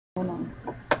Hold on.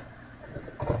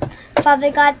 Father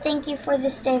God, thank you for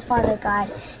this day, Father God.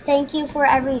 Thank you for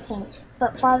everything.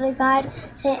 But Father God,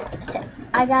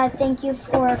 I gotta thank you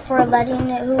for letting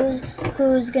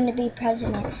who's gonna be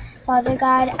president. Father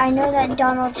God, I know that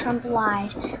Donald Trump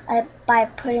lied by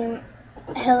putting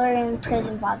Hillary in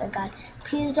prison, Father God.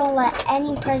 Please don't let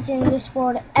any president in this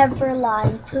world ever lie,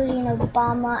 including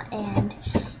Obama and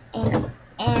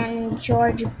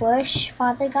George Bush,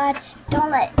 Father God. Don't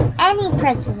let any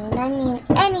president, I mean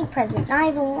any president, not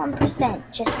even 1%,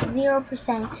 just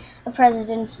 0% of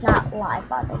presidents not lie,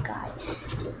 Father God.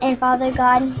 And Father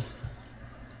God,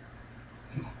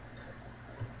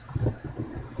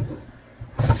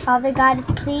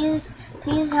 please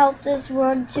help this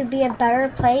world to be a better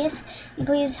place.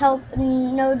 Please help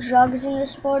no drugs in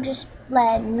this world. Just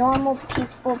let normal,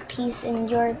 peaceful peace and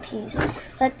your peace.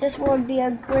 Let this world be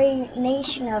a great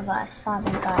nation of us,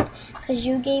 Father God. Because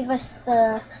you gave us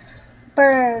the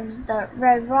birds, the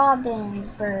red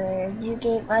robin's birds. You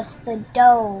gave us the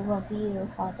dove of you,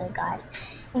 Father God.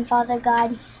 And Father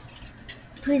God,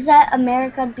 please let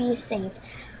America be safe.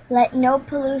 Let no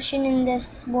pollution in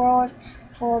this world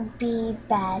be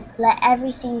bad. Let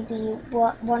everything be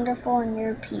wonderful in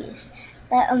your peace.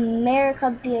 Let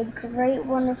America be a great,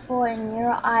 wonderful in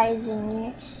your eyes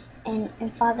and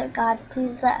Father God,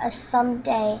 please let us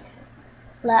someday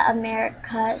let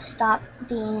America stop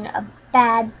being a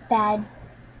bad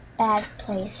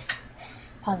place,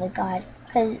 Father God.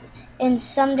 Because and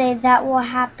someday that will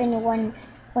happen when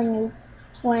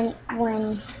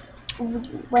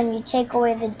you take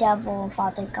away the devil,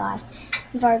 Father God.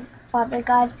 Father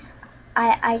God,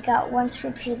 I got one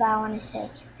scripture that I want to say.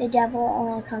 The devil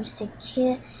only comes to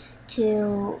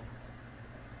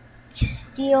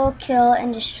steal, kill,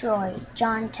 and destroy.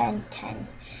 John 10:10.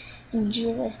 In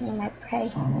Jesus' name I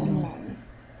pray. Amen.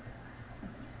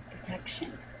 That's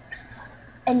protection.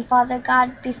 And Father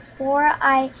God, before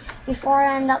I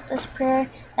end up this prayer,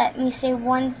 let me say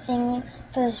one thing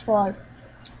for this world.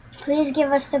 Please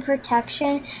give us the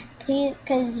protection, please,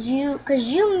 because you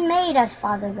made us,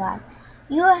 Father God.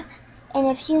 And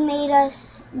if you made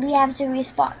us, we have to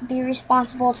be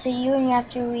responsible to you, and you have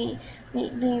to be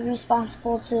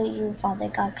responsible to you, Father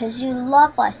God, because you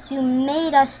love us. You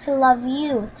made us to love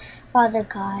you, Father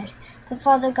God. But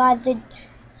Father God,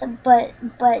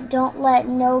 but don't let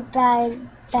no bad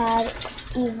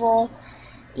evil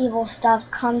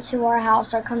stuff come to our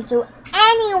house or come to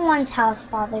anyone's house,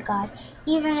 Father God,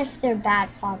 even if they're bad,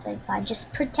 Father God.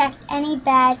 Just protect any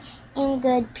bad and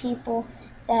good people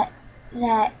that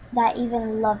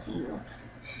even love you,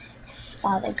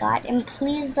 Father God. And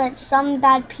please let some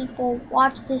bad people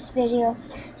watch this video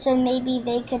so maybe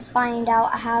they could find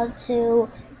out how to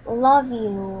love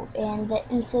you and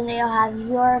so they'll have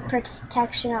your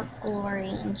protection of glory.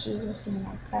 In Jesus' name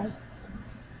I pray.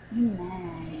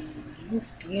 Amen. That's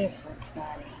beautiful,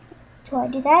 Scotty. Do I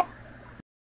do that?